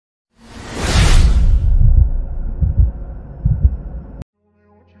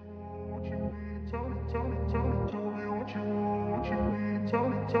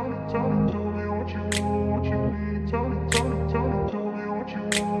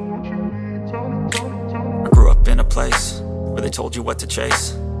place where they told you what to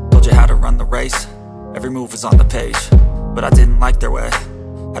chase, told you how to run the race. Every move was on the page, but I didn't like their way.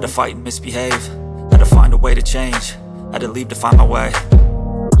 Had to fight and misbehave, had to find a way to change, had to leave to find my way.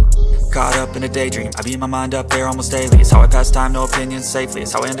 Caught up in a daydream, I beat my mind up there almost daily. It's how I pass time, no opinions safely.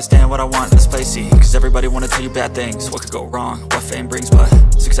 It's how I understand what I want in this place, see. Cause everybody wanna tell you bad things, what could go wrong, what fame brings. But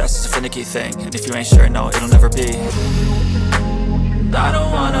success is a finicky thing, and if you ain't sure, no, it'll never be. I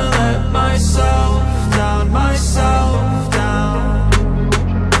don't wanna let myself down, myself down.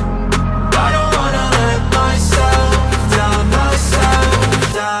 I don't wanna let myself down,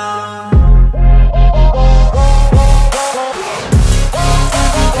 myself down.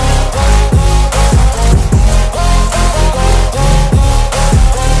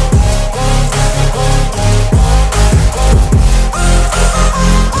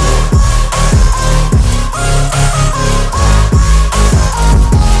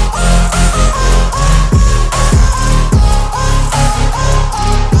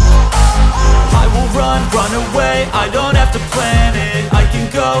 Run away, I don't have to plan it. I can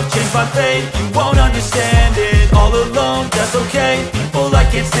go, change my fate, you won't understand it. All alone, that's okay, people I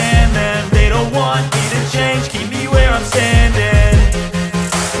can't stand them. They don't want me to change, keep me where I'm standing.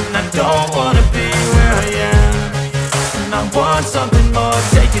 And I don't wanna be where I am, and I want something more,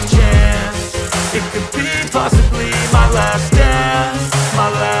 take a chance. It could be possibly my last dance, my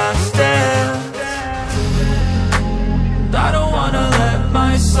last dance. I don't wanna let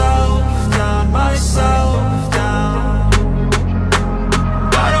myself down, myself down.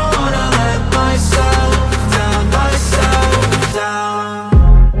 I don't wanna let myself down, myself down.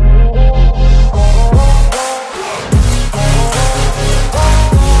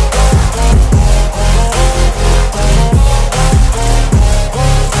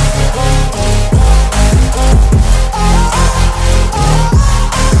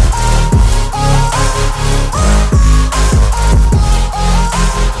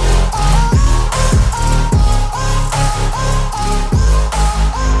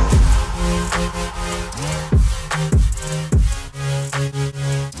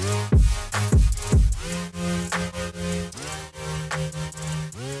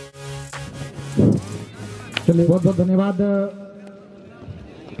 चलिए बहुत बहुत धन्यवाद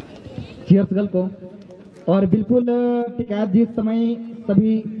cheers girl को। और बिल्कुल टिकैत जी, इस समय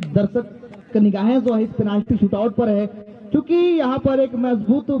सभी दर्शक निगाहें जो है इस पेनाल्टी शूटआउट पर है, क्योंकि यहाँ पर एक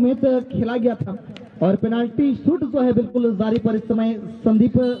मजबूत मैच खेला गया था और पेनाल्टी शूट जो है बिल्कुल जारी पर इस समय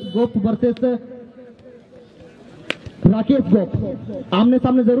संदीप गोप वर्सेस राकेश गोप आमने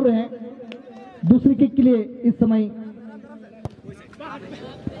सामने जरूर हैं दूसरी किक के लिए इस समय।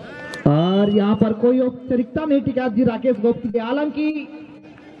 और यहाँ पर कोई औपचारिकता नहीं टिकैत जी राकेश गोप की, हालांकि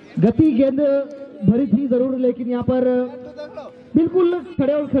गति गेंद भरी थी जरूर, लेकिन यहाँ पर बिल्कुल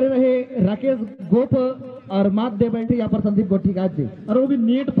खड़े और खड़े रहे राकेश गोप और मात दे बैठे यहाँ पर संदीप गोप टिकैत जी, और वो भी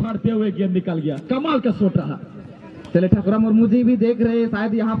नेट फाड़ते हुए गेंद निकल गया, कमाल का शॉट रहा। चले ठाकुरा मुर्मू जी भी देख रहे,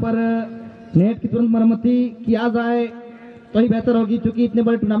 शायद यहाँ पर नेट की तुरंत मरम्मती किया जाए तो ही बेहतर होगी, क्योंकि इतने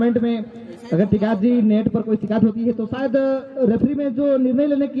बड़े टूर्नामेंट में अगर टिकैत जी नेट पर कोई शिकायत होती है तो शायद रेफरी में जो निर्णय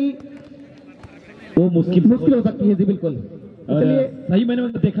लेने की वो मुश्किल हो सकती है। जी बिल्कुल, चलिए सही मैंने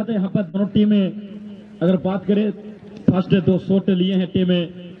देखा था यहाँ पर दोनों टीमें, अगर बात करें फर्स्ट 2 शॉट लिए हैं टीमें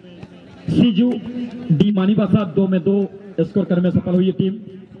सीजू डी मानीबासा 2 में 2 स्कोर करने में सफल हुई है टीम,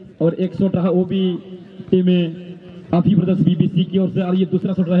 और एक शॉट रहा वो भी टीमें आफी ब्रदर्स बीबीसी की ओर से, और ये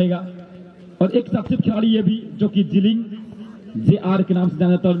दूसरा शॉट रहेगा। और एक साक्षित खिलाड़ी ये भी जो कि जिलिंग JR के नाम से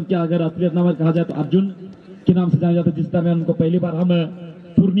जाना जाता है, उनके अगर असलियत नाम कहा जाए तो अर्जुन के नाम से जाना जाता है, जिस तरह उनको पहली बार हम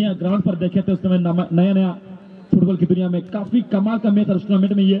पूर्णिया ग्राउंड पर देखे थे, उस समय नया फुटबॉल की दुनिया में काफी कमाल का मैच, और उस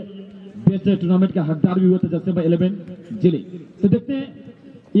टूर्नामेंट में ये बेस्ट टूर्नामेंट का हकदार भी हुए थे, जैसे 11 जिले। तो देखते हैं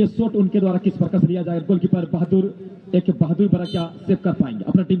ये शॉट उनके द्वारा किस प्रकार से लिया जाएगा। गोलकीपर बहादुर बड़ा क्या सेव कर पाएंगे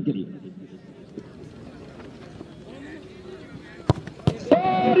अपना टीम के लिए।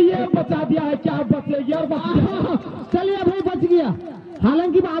 और ये बचा दिया है, क्या बचे यार, चलिए भाई बच गया।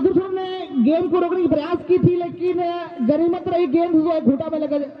 हालांकि बहादुर साहब ने गेंद को रोकने की प्रयास की थी, लेकिन गनीमत रही गेंद जो है घूटा में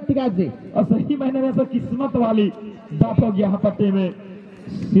लगा टिकैत जी, और सही मायने में तो किस्मत वाली बात हो गया यहाँ पर में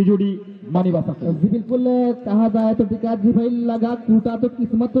सीजुड़ी मानीबासा। जी बिल्कुल, कहा जाए तो टिकैत जी भाई लगा टूटा तो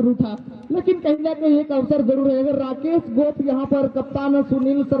किस्मत तो रूठा, लेकिन कहीं ना कहीं एक अवसर जरूर है। अगर राकेश गोप यहाँ पर कप्तान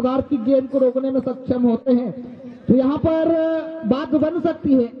सुनील सरदार की गेंद को रोकने में सक्षम होते हैं तो यहाँ पर बात बन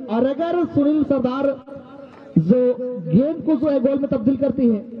सकती है, और अगर सुनील सरदार जो गेंद को जो है गोल में तब्दील करती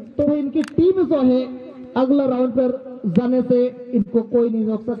है तो इनकी टीम जो है अगला राउंड पर जाने से इनको कोई नहीं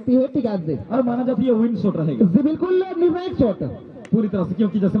रोक सकती है टिकैत जी, और माना जाता है ये विन शॉट रहेगा। जी बिल्कुल, निर्णायक शॉट पूरी तरह से,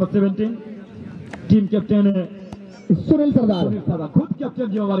 क्योंकि जैसे 17 टीम कैप्टन सुनील सरदार खुद कैप्टन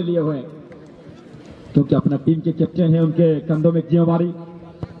जिम्मेवारी लिए हुए हैं। क्योंकि अपना टीम के कैप्टन है, उनके कंधों में जिम्मेदारी।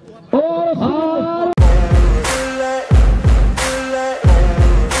 और